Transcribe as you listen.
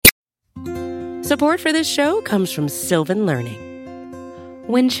Support for this show comes from Sylvan Learning.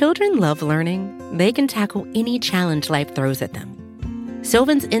 When children love learning, they can tackle any challenge life throws at them.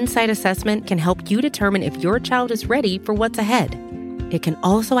 Sylvan's Insight Assessment can help you determine if your child is ready for what's ahead. It can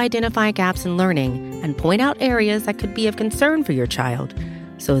also identify gaps in learning and point out areas that could be of concern for your child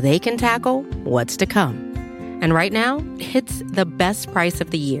so they can tackle what's to come. And right now, it's the best price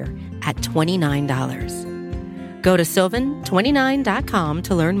of the year at $29. Go to sylvan29.com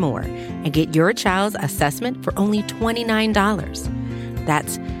to learn more and get your child's assessment for only $29.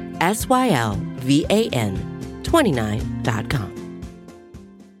 That's SYLVAN 29.com.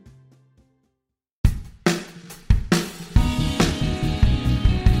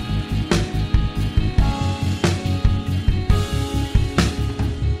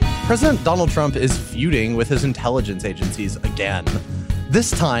 President Donald Trump is feuding with his intelligence agencies again.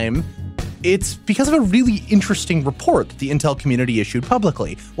 This time, it's because of a really interesting report that the intel community issued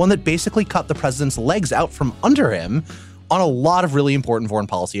publicly, one that basically cut the president's legs out from under him on a lot of really important foreign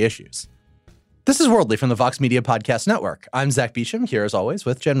policy issues. This is Worldly from the Vox Media Podcast Network. I'm Zach Beecham, here as always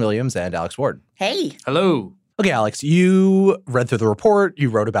with Jen Williams and Alex Ward. Hey. Hello. Okay, Alex, you read through the report, you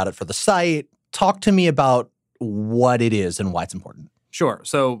wrote about it for the site. Talk to me about what it is and why it's important. Sure.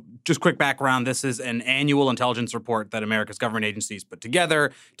 So just quick background. This is an annual intelligence report that America's government agencies put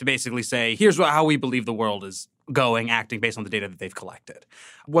together to basically say, here's how we believe the world is going, acting based on the data that they've collected.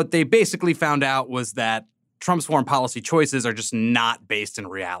 What they basically found out was that Trump's foreign policy choices are just not based in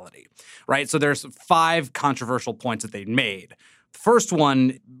reality, right? So there's 5 controversial points that they made. The first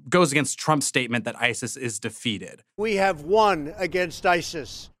one goes against Trump's statement that ISIS is defeated. We have won against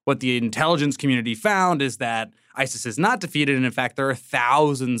ISIS. What the intelligence community found is that ISIS is not defeated, and in fact, there are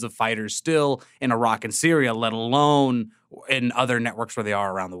thousands of fighters still in Iraq and Syria, let alone in other networks where they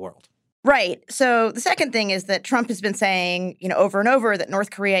are around the world. Right. So the second thing is that Trump has been saying, over and over that North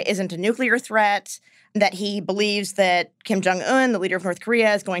Korea isn't a nuclear threat, that he believes that Kim Jong-un, the leader of North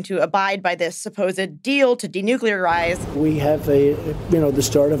Korea, is going to abide by this supposed deal to denuclearize. We have the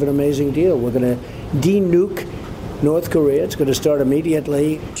start of an amazing deal. We're going to denuke North Korea. It's going to start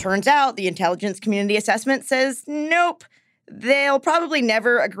immediately. Turns out the intelligence community assessment says, nope, they'll probably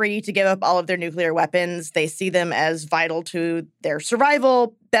never agree to give up all of their nuclear weapons. They see them as vital to their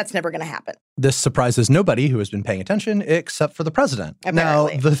survival. That's never going to happen. This surprises nobody who has been paying attention except for the president.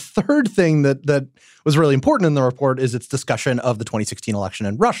 Apparently. Now, the third thing that was really important in the report is its discussion of the 2016 election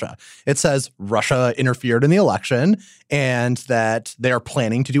in Russia. It says Russia interfered in the election and that they are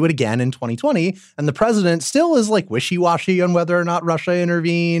planning to do it again in 2020. And the president still is wishy-washy on whether or not Russia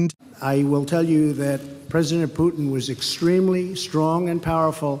intervened. I will tell you that President Putin was extremely strong and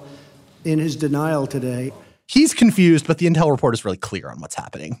powerful in his denial today. He's confused, but the intel report is really clear on what's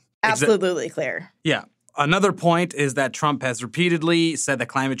happening. Absolutely clear. Yeah. Another point is that Trump has repeatedly said that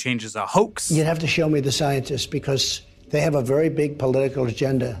climate change is a hoax. You'd have to show me the scientists because they have a very big political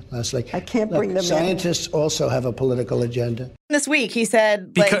agenda, Leslie. I can't bring them in. Scientists also have a political agenda. This week, he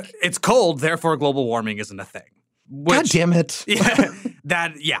said, because it's cold, therefore global warming isn't a thing. God damn it.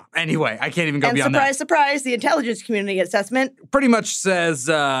 Anyway, I can't even go and beyond surprise, that. surprise, the intelligence community assessment Pretty much says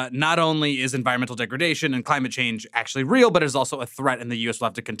not only is environmental degradation and climate change actually real, but it is also a threat, and the U.S. will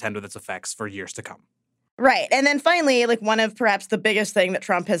have to contend with its effects for years to come. Right. And then finally, one of perhaps the biggest thing that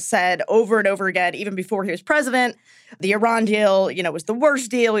Trump has said over and over again, even before he was president, the Iran deal, was the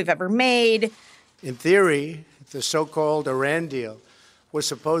worst deal we've ever made. In theory, the so-called Iran deal was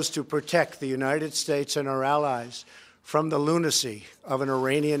supposed to protect the United States and our allies from the lunacy of an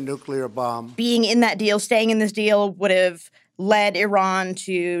Iranian nuclear bomb. Being in that deal, staying in this deal would have led Iran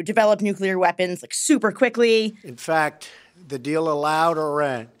to develop nuclear weapons super quickly. In fact, the deal allowed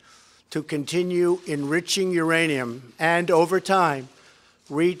Iran to continue enriching uranium and, over time,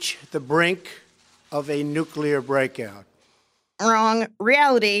 reach the brink of a nuclear breakout. Wrong.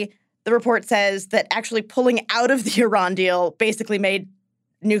 Reality, the report says that actually pulling out of the Iran deal basically made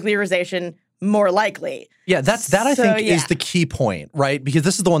nuclearization more likely. Yeah, that I think is the key point, right? Because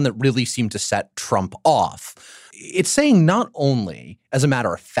this is the one that really seemed to set Trump off. It's saying not only, as a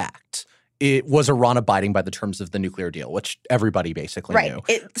matter of fact, it was Iran abiding by the terms of the nuclear deal, which everybody basically knew. Right.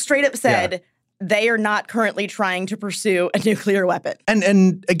 It straight up said they are not currently trying to pursue a nuclear weapon.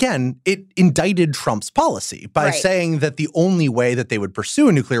 And again, it indicted Trump's policy by saying that the only way that they would pursue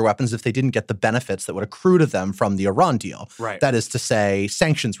a nuclear weapon is if they didn't get the benefits that would accrue to them from the Iran deal. Right. That is to say,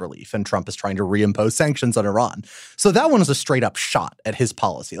 sanctions relief. And Trump is trying to reimpose sanctions on Iran. So that one is a straight up shot at his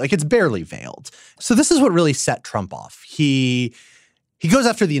policy. It's barely veiled. So this is what really set Trump off. He He goes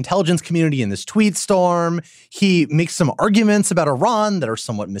after the intelligence community in this tweet storm. He makes some arguments about Iran that are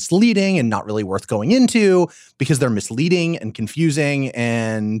somewhat misleading and not really worth going into because they're misleading and confusing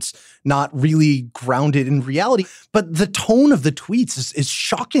and not really grounded in reality. But the tone of the tweets is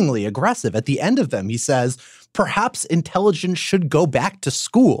shockingly aggressive. At the end of them, he says, perhaps intelligence should go back to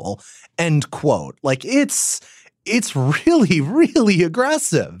school, end quote. Like, it's really, really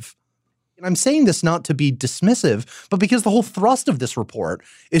aggressive. And I'm saying this not to be dismissive, but because the whole thrust of this report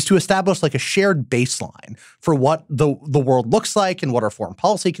is to establish like a shared baseline for what the world looks like and what our foreign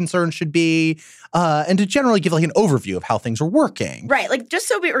policy concerns should be, and to generally give like an overview of how things are working. Right. Like, just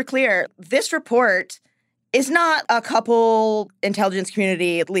so we're clear, this report is not a couple intelligence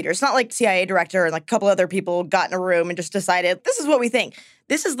community leaders. It's not like CIA director and like a couple other people got in a room and just decided, this is what we think.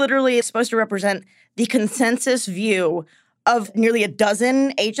 This is literally supposed to represent the consensus view of nearly a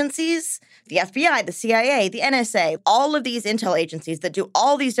dozen agencies, the FBI, the CIA, the NSA, all of these intel agencies that do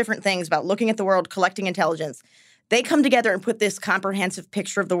all these different things about looking at the world, collecting intelligence. They come together and put this comprehensive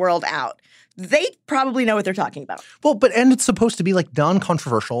picture of the world out. They probably know what they're talking about. Well, and it's supposed to be like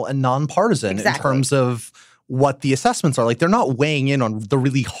non-controversial and non-partisan in terms of what the assessments are. Like, they're not weighing in on the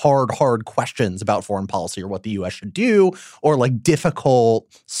really hard questions about foreign policy or what the U.S. should do, or like difficult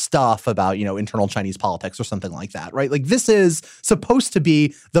stuff about, internal Chinese politics or something like that, right? Like, this is supposed to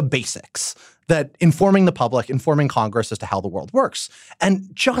be the basics that informing the public, informing Congress as to how the world works. And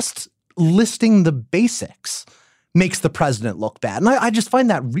just listing the basics makes the president look bad. And I just find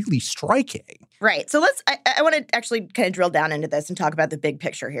that really striking. Right. So I want to actually kind of drill down into this and talk about the big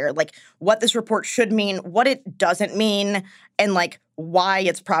picture here, like what this report should mean, what it doesn't mean, and like why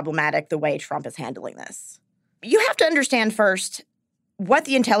it's problematic the way Trump is handling this. You have to understand first what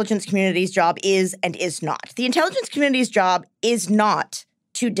the intelligence community's job is and is not. The intelligence community's job is not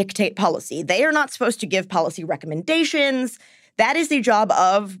to dictate policy. They are not supposed to give policy recommendations. That is the job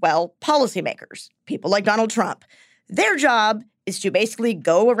of, policymakers, people like Donald Trump. Their job is to basically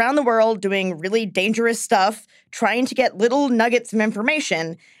go around the world doing really dangerous stuff, trying to get little nuggets of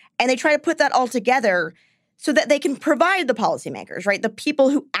information, and they try to put that all together so that they can provide the policymakers, right, the people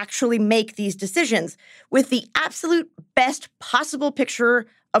who actually make these decisions with the absolute best possible picture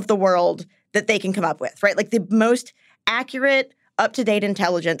of the world that they can come up with, right, like the most accurate, up-to-date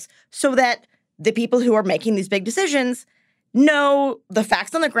intelligence so that the people who are making these big decisions know the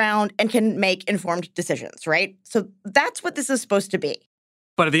facts on the ground and can make informed decisions, right? So that's what this is supposed to be.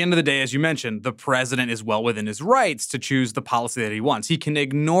 But at the end of the day, as you mentioned, the president is well within his rights to choose the policy that he wants. He can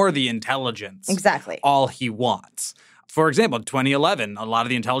ignore the intelligence all he wants. For example, in 2011, a lot of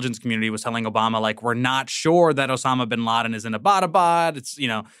the intelligence community was telling Obama, like, we're not sure that Osama bin Laden is in Abbottabad. It's,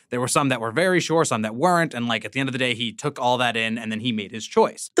 there were some that were very sure, some that weren't. And like, at the end of the day, he took all that in and then he made his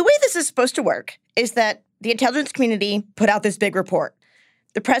choice. The way this is supposed to work is that the intelligence community put out this big report.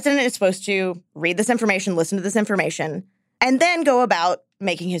 The president is supposed to read this information, listen to this information, and then go about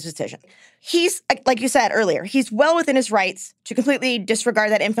making his decision. He's, like you said earlier, he's well within his rights to completely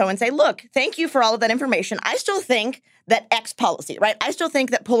disregard that info and say, look, thank you for all of that information. I still think that X policy, right? I still think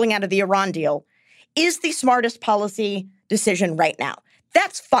that pulling out of the Iran deal is the smartest policy decision right now.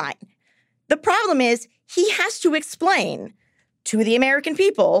 That's fine. The problem is he has to explain to the American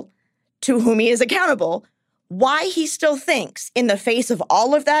people, to whom he is accountable, why he still thinks, in the face of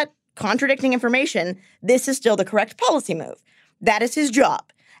all of that contradicting information, this is still the correct policy move. That is his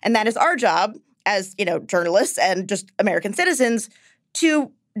job. And that is our job as, journalists and just American citizens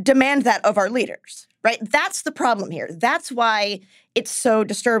to demand that of our leaders, right? That's the problem here. That's why it's so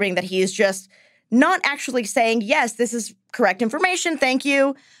disturbing that he is just not actually saying, yes, this is correct information, thank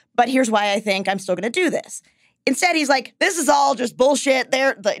you, but here's why I think I'm still going to do this. Instead, he's like, this is all just bullshit.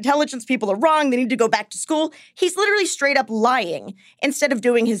 The intelligence people are wrong. They need to go back to school. He's literally straight up lying instead of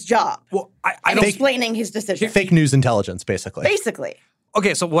doing his job. Well, and explaining his decision. Fake news intelligence, basically.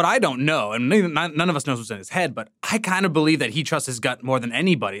 Okay, so what I don't know, and none of us knows what's in his head, but I kind of believe that he trusts his gut more than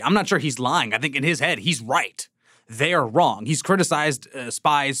anybody. I'm not sure he's lying. I think in his head, he's right. They are wrong. He's criticized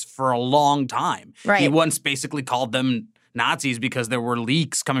spies for a long time. Right. He once basically called them Nazis because there were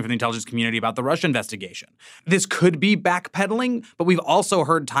leaks coming from the intelligence community about the Russia investigation. This could be backpedaling, but we've also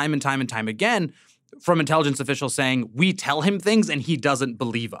heard time and time and time again from intelligence officials saying, we tell him things and he doesn't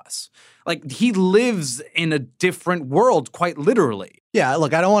believe us. Like, he lives in a different world, quite literally. Yeah,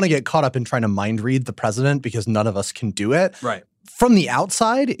 look, I don't want to get caught up in trying to mind read the president because none of us can do it. Right. From the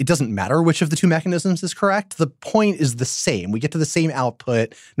outside, it doesn't matter which of the two mechanisms is correct. The point is the same. We get to the same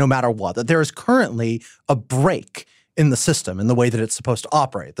output no matter what. That there is currently a break in the system, in the way that it's supposed to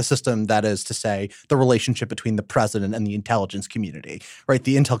operate. The system, that is to say, the relationship between the president and the intelligence community, right?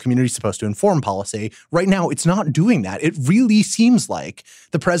 The intel community is supposed to inform policy. Right now, it's not doing that. It really seems like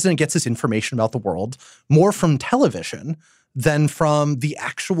the president gets his information about the world more from television than from the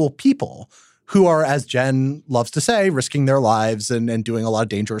actual people who are, as Jen loves to say, risking their lives and doing a lot of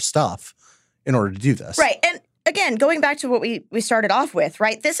dangerous stuff in order to do this. Right. And again, going back to what we started off with,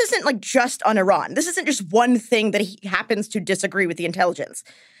 right? This isn't like just on Iran. This isn't just one thing that he happens to disagree with the intelligence.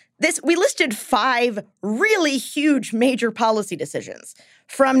 We listed 5 really huge major policy decisions,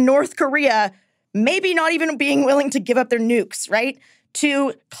 from North Korea maybe not even being willing to give up their nukes, right?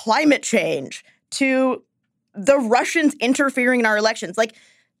 To climate change, to the Russians interfering in our elections. Like,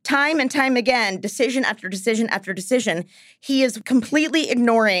 time and time again, decision after decision after decision, he is completely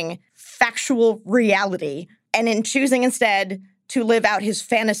ignoring factual reality and in choosing instead to live out his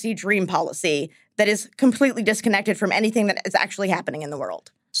fantasy dream policy that is completely disconnected from anything that is actually happening in the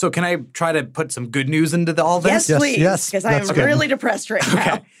world. So can I try to put some good news into all this? Yes, please. Yes, because I'm really depressed right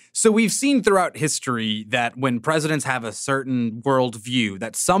now. Okay. So we've seen throughout history that when presidents have a certain worldview,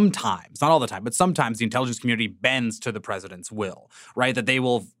 that sometimes, not all the time, but sometimes the intelligence community bends to the president's will, right? That they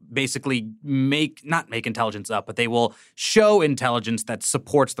will basically not make intelligence up, but they will show intelligence that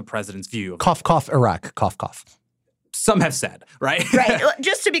supports the president's view. Cough, cough, Iraq. Cough, cough. Some have said, right? Right.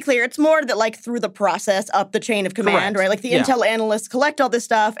 Just to be clear, it's more that like through the process up the chain of command, Correct. right? Like the intel analysts collect all this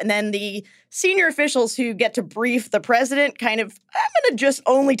stuff, and then the senior officials who get to brief the president kind of, I'm going to just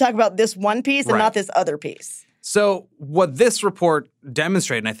only talk about this one piece and not this other piece. So what this report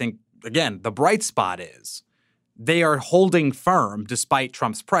demonstrated, and I think, again, the bright spot is they are holding firm despite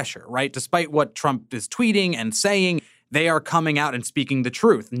Trump's pressure, right? Despite what Trump is tweeting and saying, they are coming out and speaking the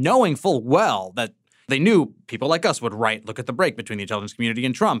truth, knowing full well that they knew people like us would look at the break between the intelligence community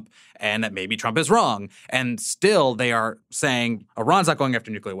and Trump, and that maybe Trump is wrong. And still they are saying Iran's not going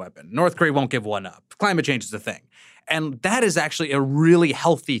after a nuclear weapon. North Korea won't give one up. Climate change is a thing. And that is actually a really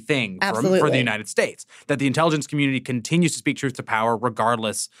healthy thing for the United States, that the intelligence community continues to speak truth to power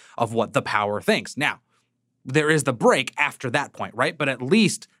regardless of what the power thinks. Now, there is the break after that point, right? But at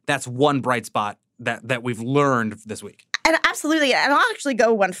least that's one bright spot that we've learned this week. And absolutely. And I'll actually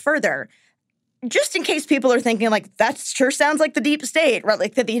go one further. Just in case people are thinking, like, that sure sounds like the deep state, right?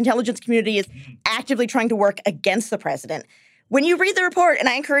 Like that the intelligence community is actively trying to work against the president. When you read the report, and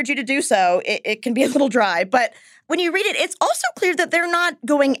I encourage you to do so, it can be a little dry, but when you read it, it's also clear that they're not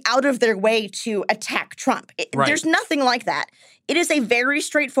going out of their way to attack Trump. There's nothing like that. It is a very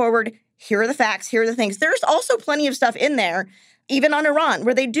straightforward, here are the facts, here are the things. There's also plenty of stuff in there, even on Iran,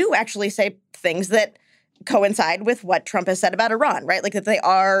 where they do actually say things that coincide with what Trump has said about Iran, right? Like that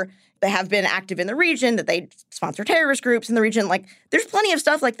they have been active in the region, that they sponsor terrorist groups in the region. Like, there's plenty of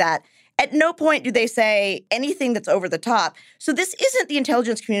stuff like that. At no point do they say anything that's over the top. So this isn't the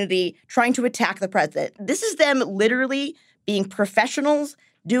intelligence community trying to attack the president. This is them literally being professionals,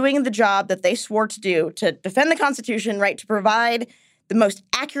 doing the job that they swore to do, to defend the Constitution, right, to provide the most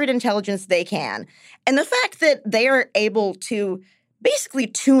accurate intelligence they can. And the fact that they are able to basically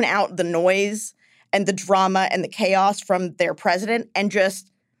tune out the noise and the drama and the chaos from their president and just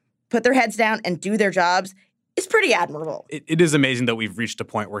put their heads down and do their jobs is pretty admirable. It is amazing that we've reached a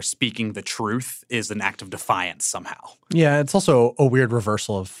point where speaking the truth is an act of defiance somehow. Yeah, it's also a weird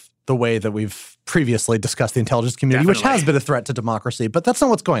reversal of the way that we've previously discussed the intelligence community, which has been a threat to democracy, but that's not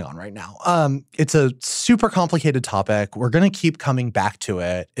what's going on right now. It's a super complicated topic. We're going to keep coming back to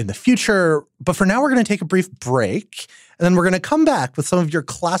it in the future, but for now we're going to take a brief break, and then we're going to come back with some of your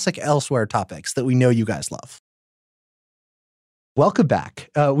classic Elsewhere topics that we know you guys love. Welcome back.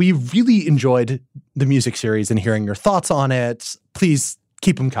 We really enjoyed the music series and hearing your thoughts on it. Please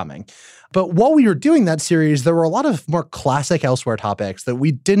keep them coming. But while we were doing that series, there were a lot of more classic Elsewhere topics that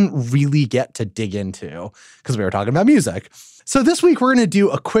we didn't really get to dig into because we were talking about music. So this week, we're going to do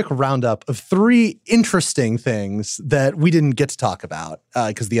a quick roundup of 3 interesting things that we didn't get to talk about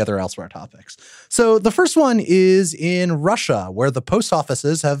because the other Elsewhere topics. So the first one is in Russia, where the post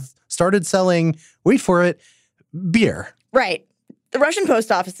offices have started selling, wait for it, beer. Right. The Russian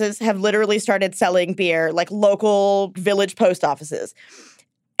post offices have literally started selling beer, like local village post offices.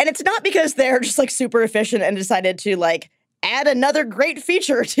 And it's not because they're just like super efficient and decided to like add another great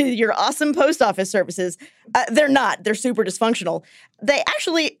feature to your awesome post office services. They're not. They're super dysfunctional. They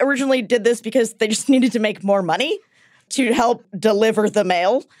actually originally did this because they just needed to make more money to help deliver the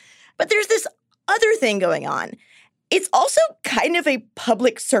mail. But there's this other thing going on. It's also kind of a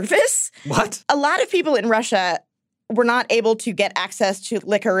public service. What? A lot of people in Russia were not able to get access to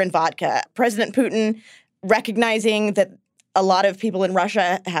liquor and vodka. President Putin, recognizing that a lot of people in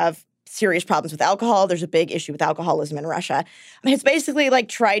Russia have serious problems with alcohol. There's a big issue with alcoholism in Russia. Has basically like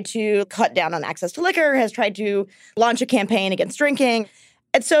tried to cut down on access to liquor, has tried to launch a campaign against drinking.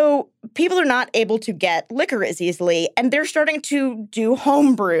 And so people are not able to get liquor as easily, and they're starting to do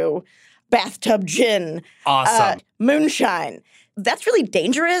homebrew, bathtub gin, moonshine. That's really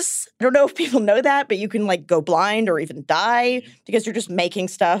dangerous. I don't know if people know that, but you can like go blind or even die because you're just making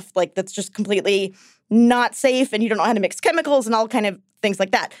stuff like that's just completely not safe, and you don't know how to mix chemicals and all kind of things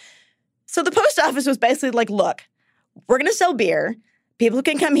like that. So the post office was basically like, look, we're going to sell beer. People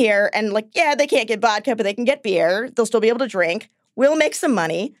can come here and like, yeah, they can't get vodka, but they can get beer. They'll still be able to drink. We'll make some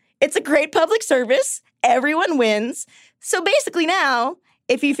money. It's a great public service. Everyone wins. So basically now,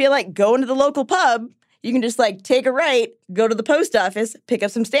 if you feel like going to the local pub, you can just like take a right, go to the post office, pick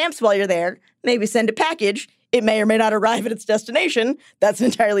up some stamps while you're there, maybe send a package. It may or may not arrive at its destination. That's an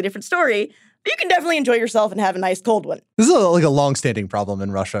entirely different story. But you can definitely enjoy yourself and have a nice cold one. This is like a long-standing problem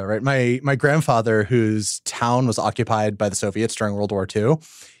in Russia, right? My grandfather, whose town was occupied by the Soviets during World War II,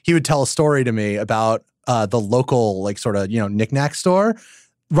 he would tell a story to me about the local, like, sort of, knick-knack store.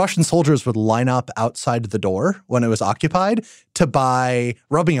 Russian soldiers would line up outside the door when it was occupied to buy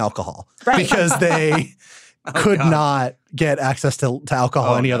rubbing alcohol because they could not get access to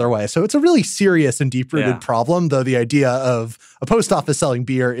alcohol any other way. So it's a really serious and deep-rooted problem, though the idea of a post office selling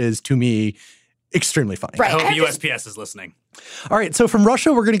beer is, to me, extremely funny. Right. I hope USPS is listening. All right, so from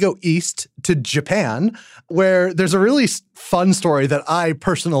Russia, we're going to go east to Japan, where there's a really fun story that I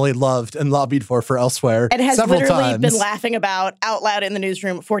personally loved and lobbied for elsewhere and has several literally times. Been laughing about out loud in the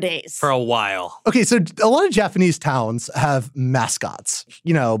newsroom for days. For a while. Okay, so a lot of Japanese towns have mascots,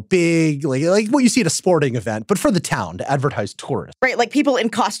 big, like what you see at a sporting event, but for the town to advertise tourists. Right, like people in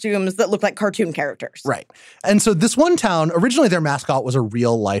costumes that look like cartoon characters. Right. And so this one town, originally their mascot was a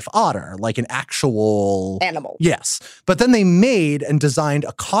real-life otter, like an actual animal. Yes. But then they made and designed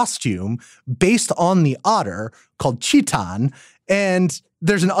a costume based on the otter called Chitan, and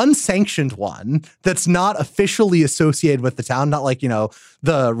there's an unsanctioned one that's not officially associated with the town, not like,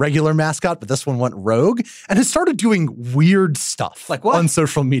 the regular mascot, but this one went rogue and has started doing weird stuff like what? On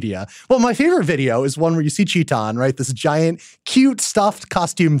social media. Well, my favorite video is one where you see Chitan, right? This giant, cute, stuffed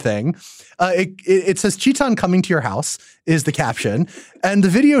costume thing. It says, "Chitan coming to your house," is the caption. And the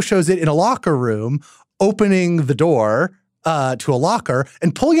video shows it in a locker room, opening the door to a locker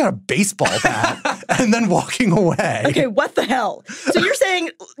and pulling out a baseball bat and then walking away. Okay, what the hell? So you're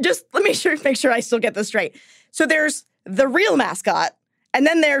saying, just let me make sure I still get this straight. So there's the real mascot, and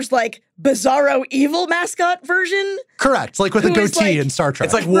then there's like Bizarro evil mascot version? Correct, like with a goatee in Star Trek.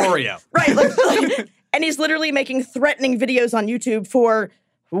 It's like Wario. Right, and he's literally making threatening videos on YouTube for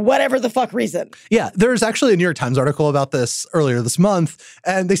whatever the fuck reason. Yeah, there's actually a New York Times article about this earlier this month,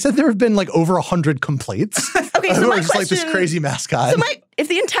 and they said there have been like over 100 complaints. Okay, so my just like this crazy mascot. So if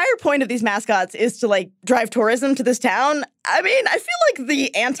the entire point of these mascots is to like drive tourism to this town, I mean, I feel like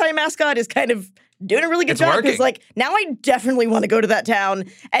the anti-mascot is kind of doing a really good job. Because like now I definitely want to go to that town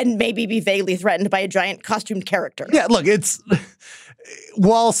and maybe be vaguely threatened by a giant costumed character. Yeah, look,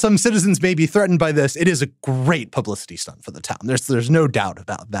 while some citizens may be threatened by this, it is a great publicity stunt for the town. There's no doubt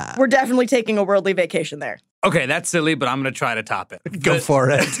about that. We're definitely taking a worldly vacation there. Okay, that's silly, but I'm going to try to top it. Go for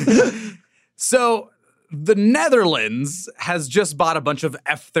it. So the Netherlands has just bought a bunch of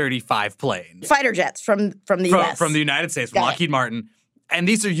F-35 planes. Fighter jets from the U.S. From the United States, from Lockheed Martin. And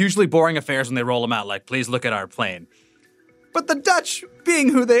these are usually boring affairs when they roll them out, like, please look at our plane. But the Dutch, being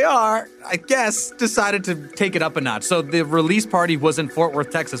who they are, I guess, decided to take it up a notch. So the release party was in Fort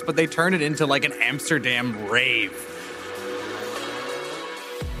Worth, Texas, but they turned it into like an Amsterdam rave.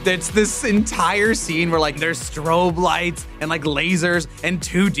 It's this entire scene where like there's strobe lights and like lasers and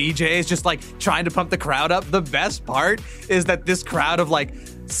two DJs just like trying to pump the crowd up. The best part is that this crowd of like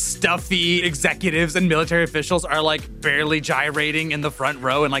stuffy executives and military officials are like barely gyrating in the front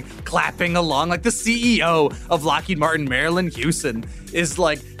row and like clapping along. Like the CEO of Lockheed Martin, Marilyn Houston, is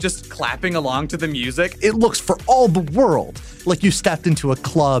like just clapping along to the music. It looks for all the world like you stepped into a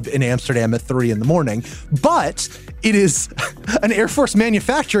club in Amsterdam at 3 a.m, but it is an Air Force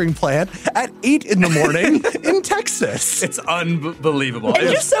manufacturing plant at 8 a.m. in Texas. It's unbelievable. And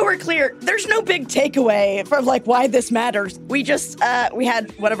just so we're clear, there's no big takeaway from like why this matters. We just, we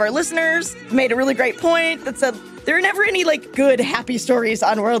had one of our listeners made a really great point that said there are never any like good, happy stories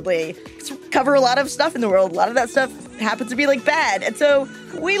on Worldly. We cover a lot of stuff in the world. A lot of that stuff happens to be like bad. And so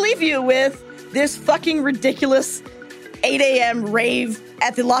we leave you with this fucking ridiculous 8 a.m. rave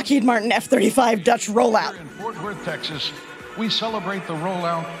at the Lockheed Martin F-35 Dutch rollout. Here in Fort Worth, Texas, we celebrate the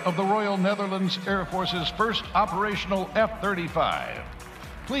rollout of the Royal Netherlands Air Force's first operational F-35.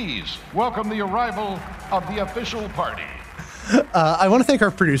 Please welcome the arrival of the official party. I want to thank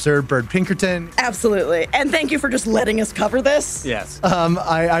our producer, Bird Pinkerton. Absolutely. And thank you for just letting us cover this. Yes.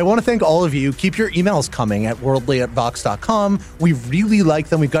 I want to thank all of you. Keep your emails coming at worldly@vox.com. We really like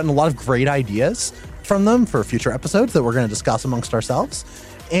them. We've gotten a lot of great ideas from them for future episodes that we're going to discuss amongst ourselves.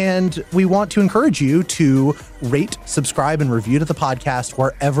 And we want to encourage you to rate, subscribe, and review to the podcast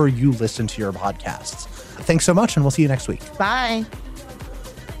wherever you listen to your podcasts. Thanks so much, and we'll see you next week. Bye.